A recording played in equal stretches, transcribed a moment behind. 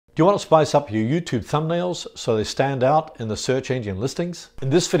Do you want to spice up your YouTube thumbnails so they stand out in the search engine listings? In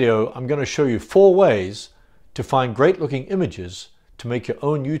this video, I'm going to show you 4 ways to find great looking images to make your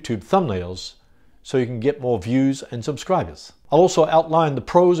own YouTube thumbnails so you can get more views and subscribers. I'll also outline the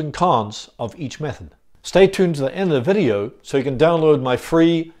pros and cons of each method. Stay tuned to the end of the video so you can download my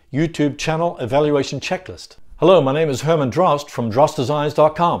free YouTube channel evaluation checklist. Hello, my name is Herman Drost from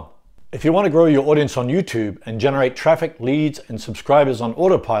drostdesigns.com. If you want to grow your audience on YouTube and generate traffic, leads, and subscribers on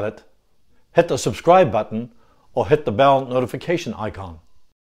autopilot, hit the subscribe button or hit the bell notification icon.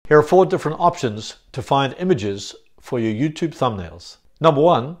 Here are 4 different options to find images for your YouTube thumbnails. Number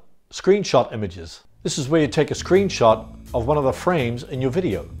 1, screenshot images. This is where you take a screenshot of one of the frames in your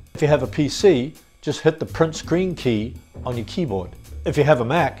video. If you have a PC, just hit the print screen key on your keyboard. If you have a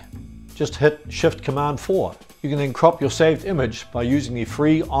Mac, just hit Shift-Command-4. You can then crop your saved image by using the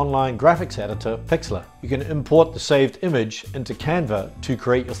free online graphics editor, Pixlr. You can import the saved image into Canva to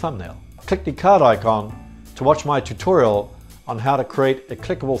create your thumbnail. Click the card icon to watch my tutorial on how to create a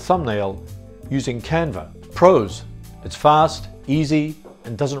clickable thumbnail using Canva. Pros: it's fast, easy,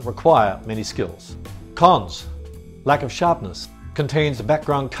 and doesn't require many skills. Cons: lack of sharpness. Contains the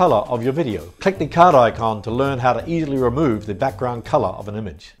background color of your video. Click the card icon to learn how to easily remove the background color of an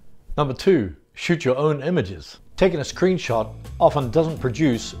image. Number 2, shoot your own images. Taking a screenshot often doesn't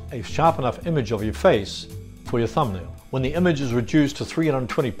produce a sharp enough image of your face for your thumbnail. When the image is reduced to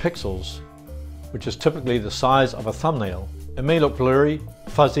 320 pixels, which is typically the size of a thumbnail, it may look blurry,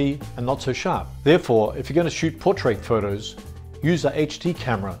 fuzzy, and not so sharp. Therefore, if you're going to shoot portrait photos, use a HD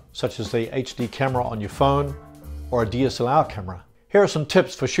camera, such as the HD camera on your phone or a DSLR camera. Here are some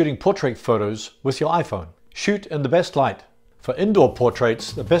tips for shooting portrait photos with your iPhone. Shoot in the best light. For indoor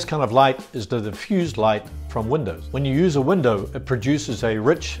portraits, the best kind of light is the diffused light from windows. When you use a window, it produces a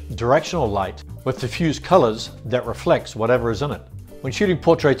rich directional light with diffused colors that reflects whatever is in it. When shooting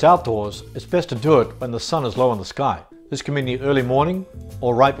portraits outdoors, it's best to do it when the sun is low in the sky. This can be in the early morning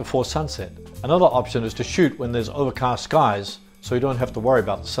or right before sunset. Another option is to shoot when there's overcast skies so you don't have to worry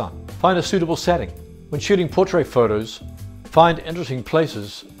about the sun. Find a suitable setting. When shooting portrait photos, find interesting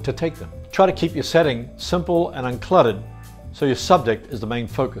places to take them. Try to keep your setting simple and uncluttered so your subject is the main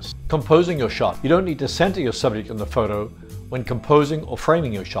focus. Composing your shot. You don't need to center your subject in the photo when composing or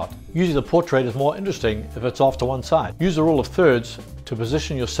framing your shot. Usually the portrait is more interesting if it's off to one side. Use the rule of thirds to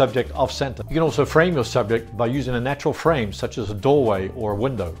position your subject off center. You can also frame your subject by using a natural frame such as a doorway or a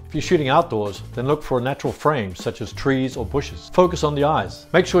window. If you're shooting outdoors, then look for a natural frame such as trees or bushes. Focus on the eyes.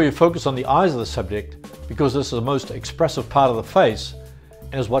 Make sure you focus on the eyes of the subject because this is the most expressive part of the face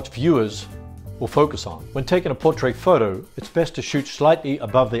and is what viewers will focus on. When taking a portrait photo, it's best to shoot slightly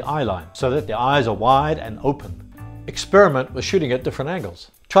above the eye line so that the eyes are wide and open. Experiment with shooting at different angles.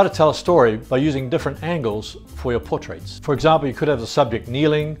 Try to tell a story by using different angles for your portraits. For example, you could have the subject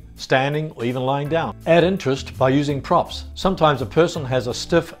kneeling, standing, or even lying down. Add interest by using props. Sometimes a person has a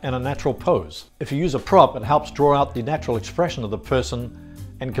stiff and a natural pose. If you use a prop, it helps draw out the natural expression of the person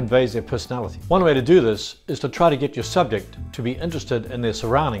and conveys their personality. One way to do this is to try to get your subject to be interested in their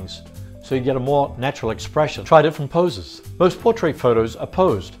surroundings so you get a more natural expression. Try different poses. Most portrait photos are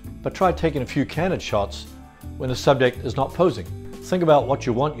posed, but try taking a few candid shots when the subject is not posing. Think about what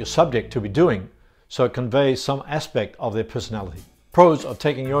you want your subject to be doing so it conveys some aspect of their personality. Pros of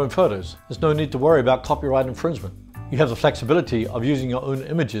taking your own photos. There's no need to worry about copyright infringement. You have the flexibility of using your own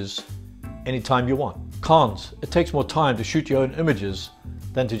images anytime you want. Cons. It takes more time to shoot your own images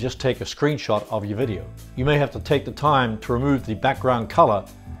than to just take a screenshot of your video. You may have to take the time to remove the background color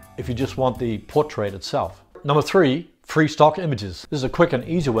if you just want the portrait itself. Number 3, free stock images. This is a quick and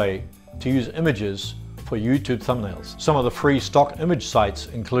easy way to use images for YouTube thumbnails. Some of the free stock image sites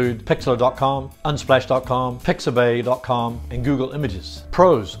include Pixlr.com, Unsplash.com, Pixabay.com, and Google Images.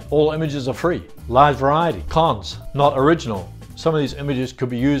 Pros: all images are free. Large variety. Cons: not original. Some of these images could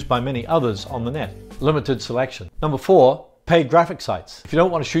be used by many others on the net. Limited selection. Number 4, paid graphic sites. If you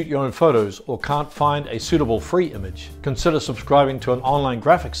don't want to shoot your own photos or can't find a suitable free image, consider subscribing to an online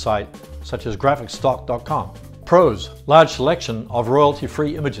graphics site such as graphicstock.com. Pros: large selection of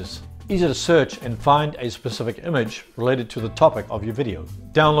royalty-free images. Easy to search and find a specific image related to the topic of your video.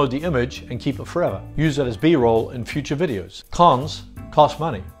 Download the image and keep it forever. Use it as B-roll in future videos. Cons: cost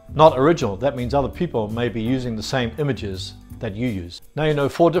money. Not original. That means other people may be using the same images that you use. Now you know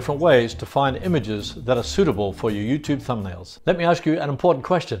 4 different ways to find images that are suitable for your YouTube thumbnails. Let me ask you an important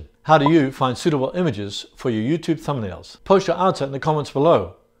question. How do you find suitable images for your YouTube thumbnails? Post your answer in the comments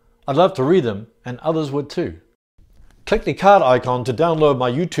below. I'd love to read them and others would too. Click the card icon to download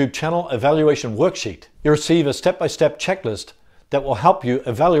my YouTube channel evaluation worksheet. You'll receive a step-by-step checklist that will help you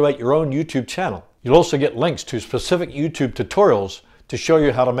evaluate your own YouTube channel. You'll also get links to specific YouTube tutorials to show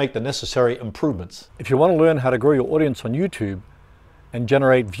you how to make the necessary improvements. If you want to learn how to grow your audience on YouTube and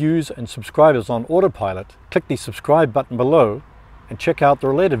generate views and subscribers on autopilot, click the subscribe button below and check out the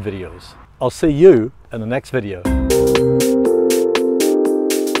related videos. I'll see you in the next video.